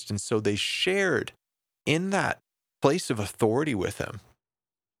Christ, and so they shared in that place of authority with him.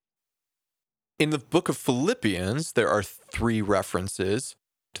 In the book of Philippians, there are 3 references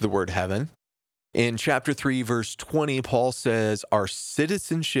to the word heaven. In chapter 3, verse 20, Paul says, our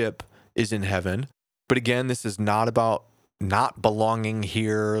citizenship is in heaven. But again, this is not about not belonging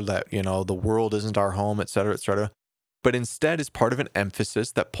here, that, the world isn't our home, et cetera, et cetera. But instead is part of an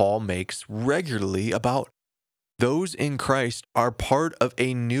emphasis that Paul makes regularly about those in Christ are part of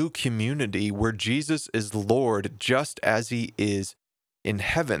a new community where Jesus is Lord just as he is in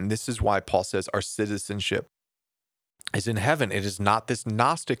heaven. This is why Paul says our citizenship is in heaven. It is not this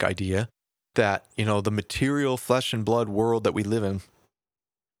Gnostic idea that, the material flesh and blood world that we live in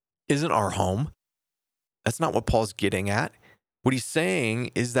isn't our home. That's not what Paul's getting at. What he's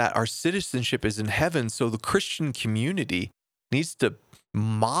saying is that our citizenship is in heaven, so the Christian community needs to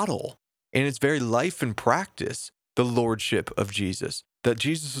model in its very life and practice the lordship of Jesus, that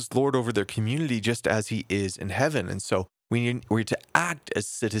Jesus is Lord over their community just as he is in heaven. And so we're to act as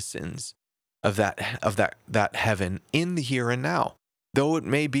citizens of that heaven in the here and now. Though it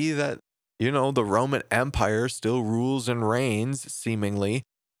may be that, the Roman Empire still rules and reigns, seemingly,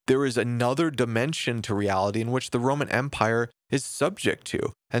 there is another dimension to reality in which the Roman Empire is subject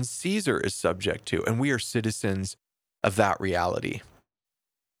to, and Caesar is subject to, and we are citizens of that reality.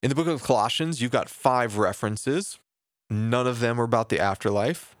 In the book of Colossians, you've got 5 references. None of them are about the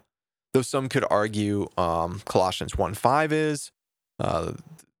afterlife, though some could argue Colossians 1:5 is,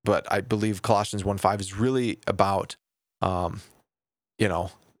 but I believe Colossians 1:5 is really about, you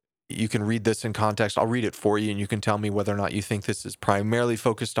know, you can read this in context. I'll read it for you, and you can tell me whether or not you think this is primarily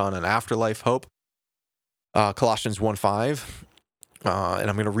focused on an afterlife hope. Colossians 1:5, and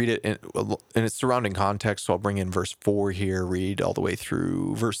I'm going to read it in its surrounding context, so I'll bring in verse 4 here, read all the way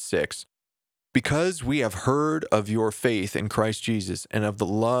through verse 6. Because we have heard of your faith in Christ Jesus and of the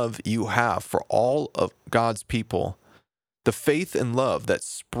love you have for all of God's people, the faith and love that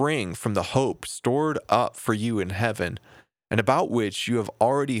spring from the hope stored up for you in heaven, and about which you have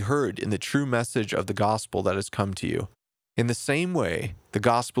already heard in the true message of the gospel that has come to you. In the same way, the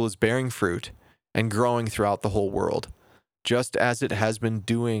gospel is bearing fruit and growing throughout the whole world, just as it has been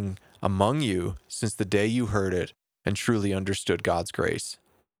doing among you since the day you heard it and truly understood God's grace.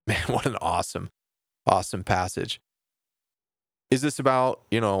 Man, what an awesome passage. Is this about,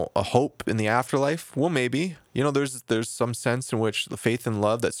 a hope in the afterlife? Well, maybe. There's some sense in which the faith and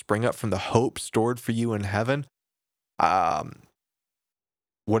love that spring up from the hope stored for you in heaven,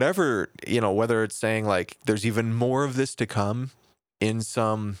 whatever, whether it's saying like there's even more of this to come in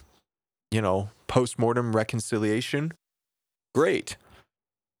some, post-mortem reconciliation, great.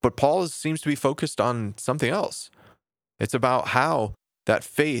 But Paul seems to be focused on something else. It's about how that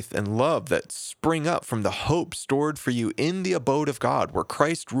faith and love that spring up from the hope stored for you in the abode of God, where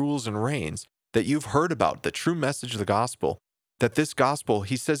Christ rules and reigns, that you've heard about, the true message of the gospel, that this gospel,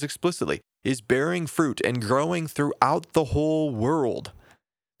 he says explicitly, is bearing fruit and growing throughout the whole world,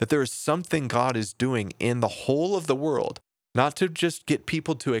 that there is something God is doing in the whole of the world, not to just get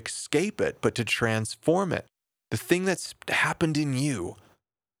people to escape it, but to transform it. The thing that's happened in you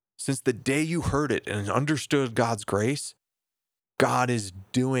since the day you heard it and understood God's grace, God is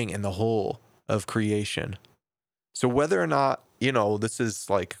doing in the whole of creation. So whether or not, this is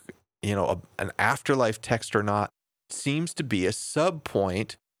like, an afterlife text or not, seems to be a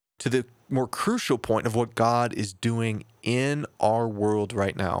sub-point to the more crucial point of what God is doing in our world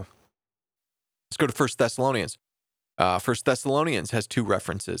right now. Let's go to 1 Thessalonians. 1 Thessalonians has 2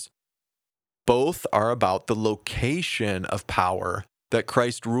 references. Both are about the location of power that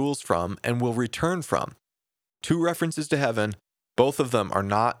Christ rules from and will return from. 2 references to heaven. Both of them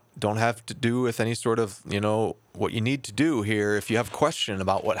don't have to do with any sort of, what you need to do here. If you have a question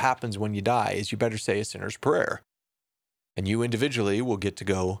about what happens when you die, is you better say a sinner's prayer. And you individually will get to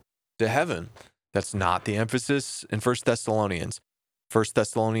go to heaven. That's not the emphasis in 1 Thessalonians. 1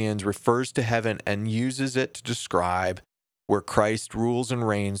 Thessalonians refers to heaven and uses it to describe where Christ rules and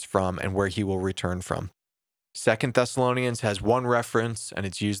reigns from and where he will return from. 2 Thessalonians has 1 reference, and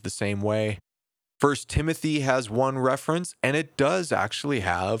it's used the same way. 1 Timothy has 1 reference, and it does actually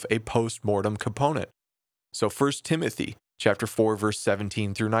have a post-mortem component. So 1 Timothy chapter 4, verse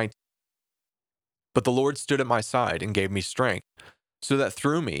 17 through 19. But the Lord stood at my side and gave me strength, so that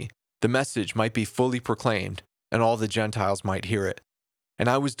through me the message might be fully proclaimed, and all the Gentiles might hear it. And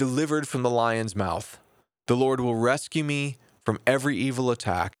I was delivered from the lion's mouth. The Lord will rescue me from every evil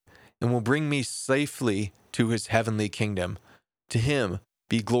attack, and will bring me safely to his heavenly kingdom. To him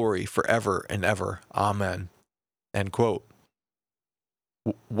be glory forever and ever. Amen. End quote.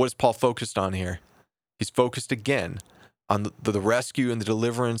 What is Paul focused on here? He's focused again on the rescue and the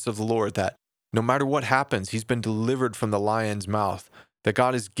deliverance of the Lord, that no matter what happens, he's been delivered from the lion's mouth, that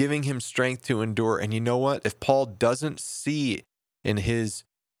God is giving him strength to endure. And you know what? If Paul doesn't see in his,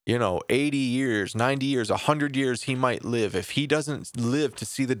 80 years, 90 years, 100 years he might live, if he doesn't live to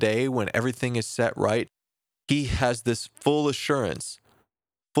see the day when everything is set right, he has this full assurance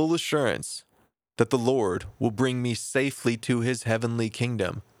that the Lord will bring me safely to his heavenly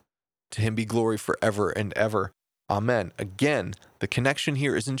kingdom. To him be glory forever and ever. Amen. Again, the connection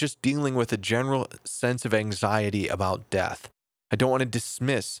here isn't just dealing with a general sense of anxiety about death. I don't want to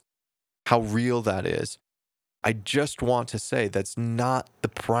dismiss how real that is. I just want to say that's not the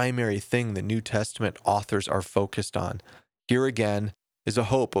primary thing the New Testament authors are focused on. Here again is a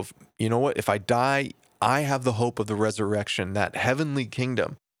hope of, if I die, I have the hope of the resurrection, that heavenly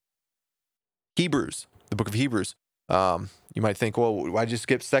kingdom. Hebrews, the book of Hebrews. You might think, well, why just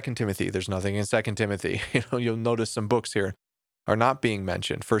skip 2 Timothy? There's nothing in 2 Timothy. You'll notice some books here are not being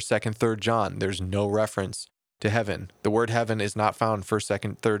mentioned. 1st, 2nd, 3rd John, there's no reference to heaven. The word heaven is not found 1st,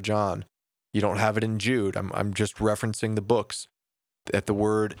 2nd, 3rd John. You don't have it in Jude. I'm just referencing the books that the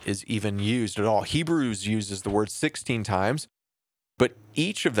word is even used at all. Hebrews uses the word 16 times, but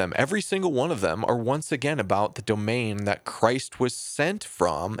each of them, every single one of them, are once again about the domain that Christ was sent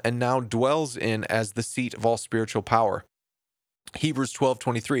from and now dwells in as the seat of all spiritual power. Hebrews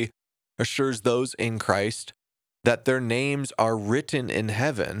 12:23 assures those in Christ that their names are written in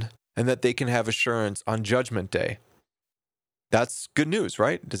heaven and that they can have assurance on Judgment Day. That's good news,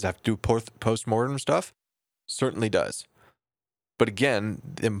 right? Does it have to do post-mortem stuff? Certainly does. But again,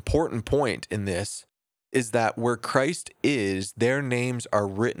 the important point in this is that where Christ is, their names are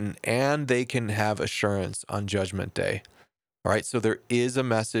written and they can have assurance on Judgment Day. All right, so there is a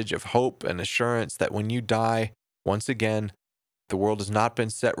message of hope and assurance that when you die, once again, the world has not been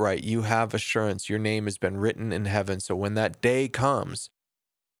set right. You have assurance. Your name has been written in heaven. So when that day comes,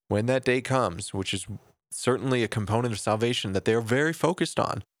 which is certainly a component of salvation that they're very focused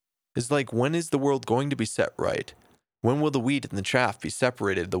on, is like, when is the world going to be set right? When will the wheat and the chaff be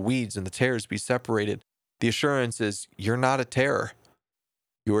separated, the weeds and the tares be separated? The assurance is you're not a tare.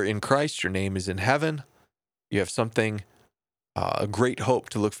 You are in Christ. Your name is in heaven. You have something, a great hope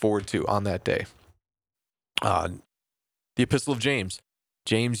to look forward to on that day. The Epistle of James.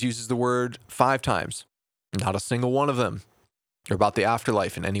 James uses the word 5 times. Not a single one of them are about the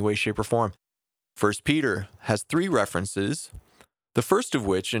afterlife in any way, shape, or form. 1 Peter has 3 references, the first of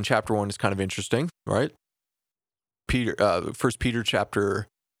which in chapter 1 is kind of interesting, right? 1 Peter chapter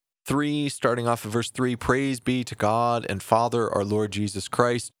 3, starting off of verse 3, "Praise be to God and Father, our Lord Jesus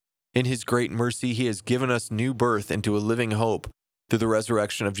Christ. In his great mercy, he has given us new birth into a living hope through the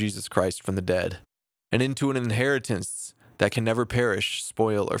resurrection of Jesus Christ from the dead, and into an inheritance that can never perish,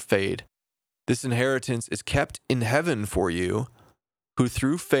 spoil, or fade. This inheritance is kept in heaven for you, who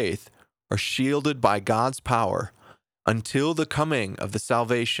through faith are shielded by God's power until the coming of the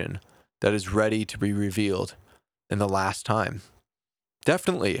salvation that is ready to be revealed in the last time."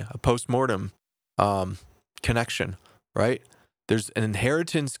 Definitely a post-mortem connection, right? There's an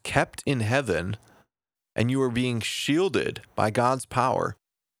inheritance kept in heaven, and you are being shielded by God's power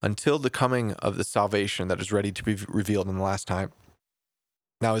until the coming of the salvation that is ready to be revealed in the last time.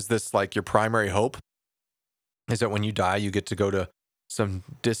 Now, is this like your primary hope? Is that when you die, you get to go to some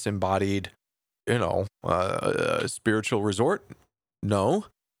disembodied, spiritual resort? No.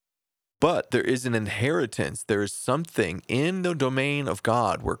 But there is an inheritance. There is something in the domain of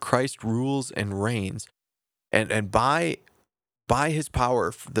God where Christ rules and reigns. And by his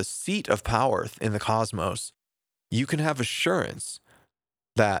power, the seat of power in the cosmos, you can have assurance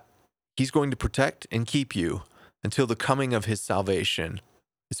that he's going to protect and keep you until the coming of his salvation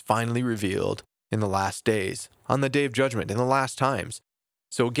is finally revealed in the last days, on the day of judgment, in the last times.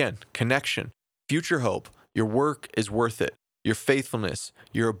 So again, connection, future hope, your work is worth it. Your faithfulness,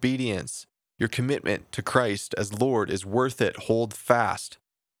 your obedience, your commitment to Christ as Lord is worth it. Hold fast.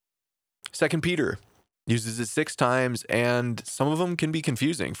 2 Peter uses it 6 times, and some of them can be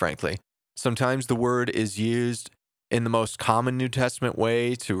confusing, frankly. Sometimes the word is used in the most common New Testament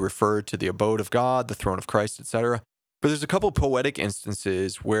way to refer to the abode of God, the throne of Christ, etc. But there's a couple poetic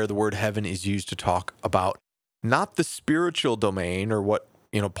instances where the word heaven is used to talk about not the spiritual domain, or what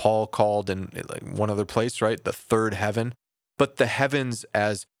Paul called in one other place, right? The third heaven, but the heavens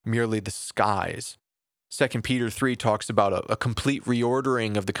as merely the skies. 2 Peter 3 talks about a complete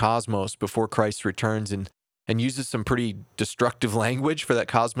reordering of the cosmos before Christ returns, and uses some pretty destructive language for that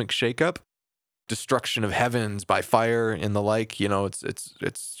cosmic shakeup. Destruction of heavens by fire and the like.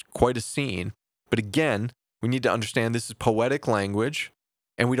 It's quite a scene. But again, we need to understand this is poetic language,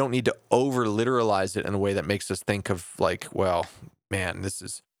 and we don't need to over-literalize it in a way that makes us think of this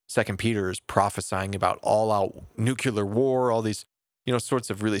is 2 Peter is prophesying about all-out nuclear war, all these, sorts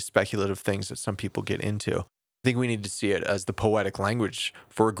of really speculative things that some people get into. I think we need to see it as the poetic language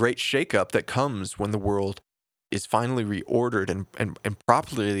for a great shakeup that comes when the world is finally reordered and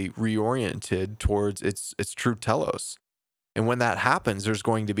properly reoriented towards its true telos. And when that happens, there's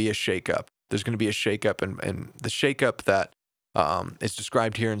going to be a shakeup. There's going to be a shakeup, and the shakeup that is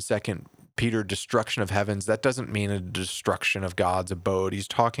described here in 2 Peter, destruction of heavens, that doesn't mean a destruction of God's abode. He's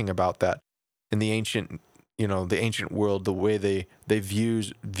talking about that in the ancient world, the way they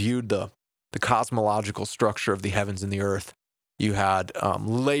viewed the cosmological structure of the heavens and the earth. You had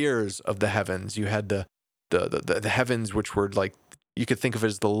layers of the heavens. You had the heavens, which were like, you could think of it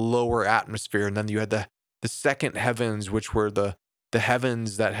as the lower atmosphere, and then you had the second heavens, which were the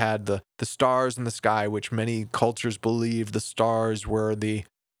heavens that had the stars in the sky, which many cultures believe the stars were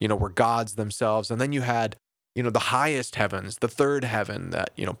were gods themselves. And then you had, the highest heavens, the third heaven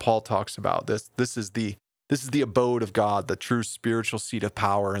that, Paul talks about. This is the abode of God, the true spiritual seat of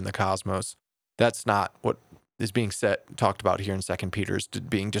power in the cosmos. That's not what is being talked about here in 2 Peter is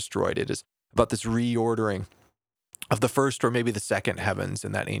being destroyed. It is about this reordering of the first or maybe the second heavens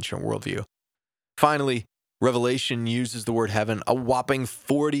in that ancient worldview. Finally, Revelation uses the word heaven a whopping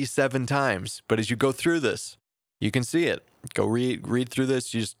 47 times. But as you go through this, you can see it. Go read through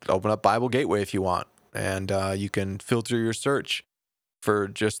this. You just open up Bible Gateway if you want, and you can filter your search for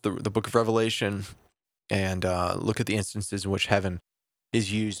just the book of Revelation and look at the instances in which heaven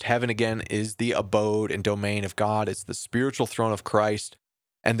is used. Heaven, again, is the abode and domain of God. It's the spiritual throne of Christ.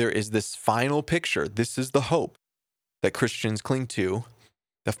 And there is this final picture. This is the hope that Christians cling to.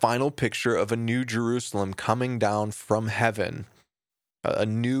 The final picture of a new Jerusalem coming down from heaven, a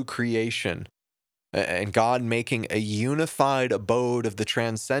new creation, and God making a unified abode of the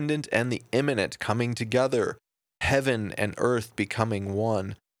transcendent and the immanent coming together, heaven and earth becoming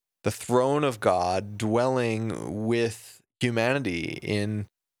one, the throne of God dwelling with humanity in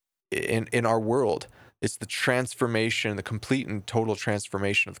our world. It's the transformation, the complete and total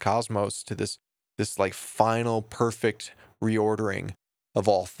transformation of the cosmos to this like final perfect reordering of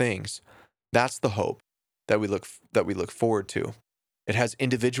all things. That's the hope that we look forward to. It has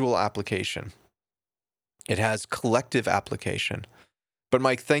individual application. It has collective application. But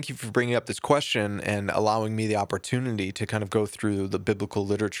Mike, thank you for bringing up this question and allowing me the opportunity to kind of go through the biblical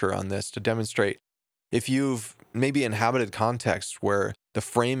literature on this to demonstrate if you've maybe inhabited contexts where the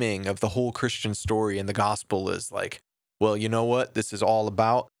framing of the whole Christian story and the gospel is like, well, you know what this is all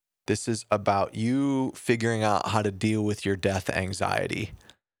about? This is about you figuring out how to deal with your death anxiety.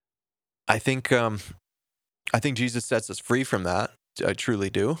 I think Jesus sets us free from that. I truly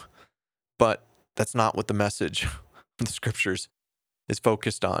do. But that's not what the message of the scriptures is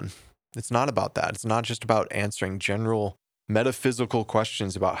focused on. It's not about that. It's not just about answering general metaphysical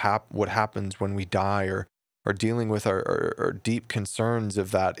questions about what happens when we die or dealing with our deep concerns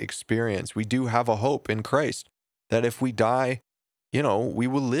of that experience. We do have a hope in Christ that if we die, we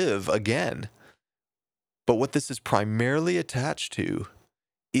will live again. But what this is primarily attached to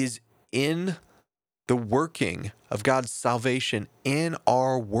is in the working of God's salvation in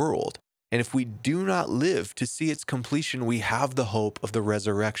our world. And if we do not live to see its completion, we have the hope of the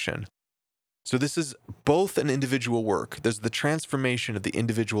resurrection. So this is both an individual work. There's the transformation of the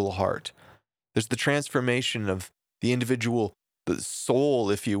individual heart. There's the transformation of the individual, the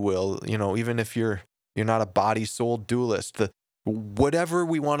soul, if you will, even if you're not a body-soul dualist. Whatever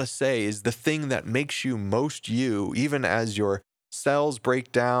we want to say is the thing that makes you most you, even as your cells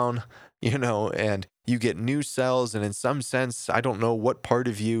break down, and you get new cells. And in some sense, I don't know what part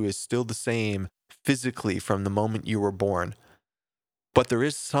of you is still the same physically from the moment you were born. But there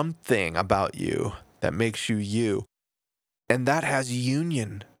is something about you that makes you you. And that has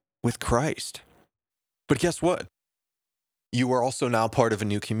union with Christ. But guess what? You are also now part of a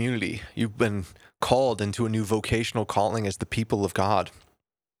new community. You've been called into a new vocational calling as the people of God,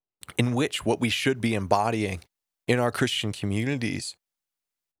 in which what we should be embodying in our Christian communities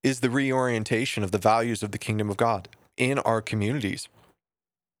is the reorientation of the values of the kingdom of God in our communities,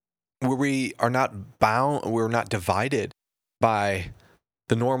 where we are not bound, we're not divided by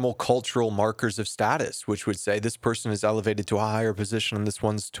the normal cultural markers of status, which would say this person is elevated to a higher position and this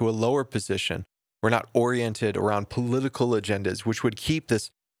one's to a lower position. We're not oriented around political agendas, which would keep this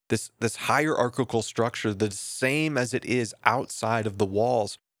hierarchical structure the same as it is outside of the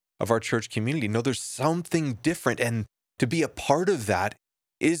walls of our church community. No, there's something different, and to be a part of that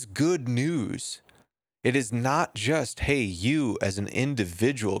is good news. It is not just, hey, you as an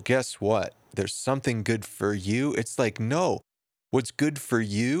individual, guess what? There's something good for you. It's like, no, what's good for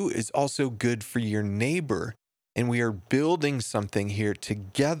you is also good for your neighbor. And we are building something here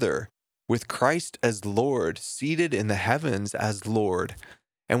together with Christ as Lord, seated in the heavens as Lord.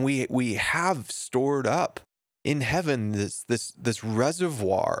 And we have stored up in heaven this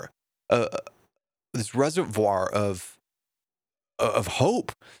reservoir, of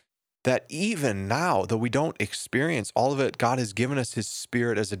hope, that even now, though we don't experience all of it, God has given us his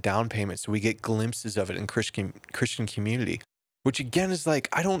Spirit as a down payment, so we get glimpses of it in Christian community, which again is like,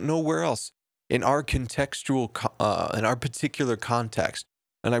 I don't know where else in our in our particular context.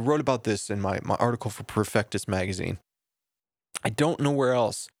 And I wrote about this in my article for Perfectus magazine. I don't know where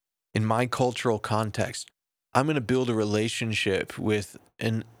else in my cultural context I'm going to build a relationship with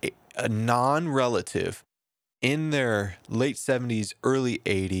a non-relative in their late 70s, early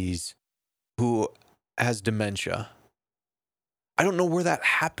 80s, who has dementia. I don't know where that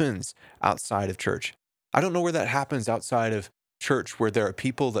happens outside of church. I don't know where that happens outside of church, where there are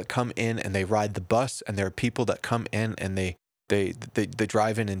people that come in and they ride the bus, and there are people that come in and they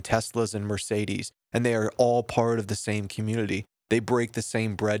drive in Teslas and Mercedes, and they are all part of the same community. They break the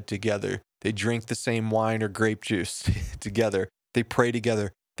same bread together. They drink the same wine or grape juice together. They pray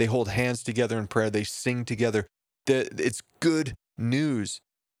together. They hold hands together in prayer. They sing together. It's good news.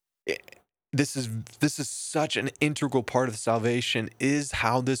 This is such an integral part of salvation, is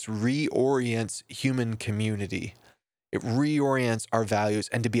how this reorients human community. It reorients our values,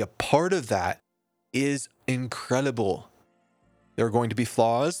 and to be a part of that is incredible. There are going to be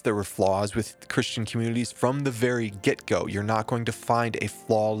flaws. There were flaws with Christian communities from the very get-go. You're not going to find a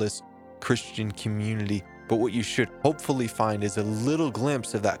flawless Christian community, but what you should hopefully find is a little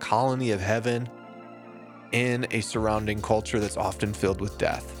glimpse of that colony of heaven in a surrounding culture that's often filled with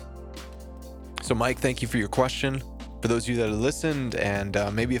death. So Mike, thank you for your question. For those of you that have listened and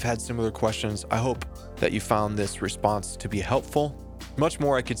maybe have had similar questions, I hope that you found this response to be helpful. Much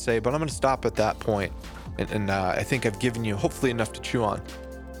more I could say, but I'm going to stop at that point. And I think I've given you hopefully enough to chew on.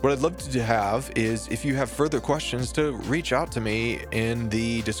 What I'd love to have is, if you have further questions, to reach out to me in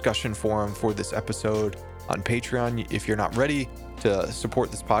the discussion forum for this episode on Patreon. If you're not ready to support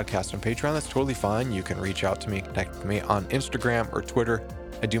this podcast on Patreon, that's totally fine. You can reach out to me, connect with me on Instagram or Twitter.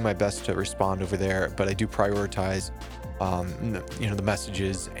 I do my best to respond over there, but I do prioritize the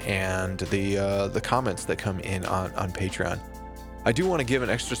messages and the comments that come in on Patreon. I do want to give an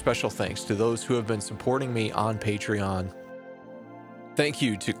extra special thanks to those who have been supporting me on Patreon. Thank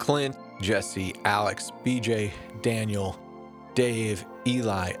you to Clint, Jesse, Alex, BJ, Daniel, Dave,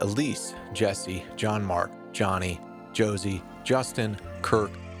 Eli, Elise, Jesse, John Mark, Johnny, Josie, Justin,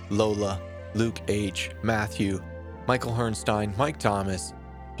 Kirk, Lola, Luke H., Matthew, Michael Hernstein, Mike Thomas,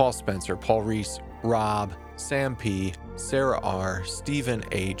 Paul Spencer, Paul Reese, Rob, Sam P., Sarah R., Stephen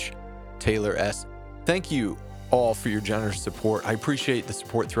H., Taylor S. Thank you all for your generous support. I appreciate the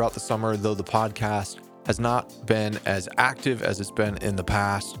support throughout the summer, though the podcast has not been as active as it's been in the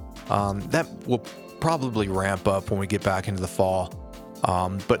past. That will probably ramp up when we get back into the fall.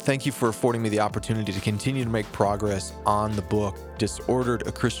 But thank you for affording me the opportunity to continue to make progress on the book, Disordered: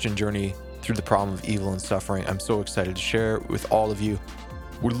 A Christian Journey Through the Problem of Evil and Suffering. I'm so excited to share it with all of you.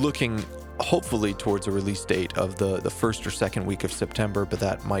 We're looking hopefully towards a release date of the first or second week of September, but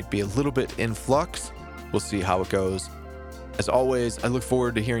that might be a little bit in flux. We'll see how it goes. As always, I look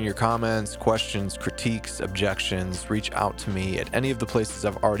forward to hearing your comments, questions, critiques, objections. Reach out to me at any of the places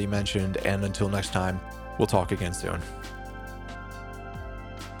I've already mentioned, and until next time, we'll talk again soon.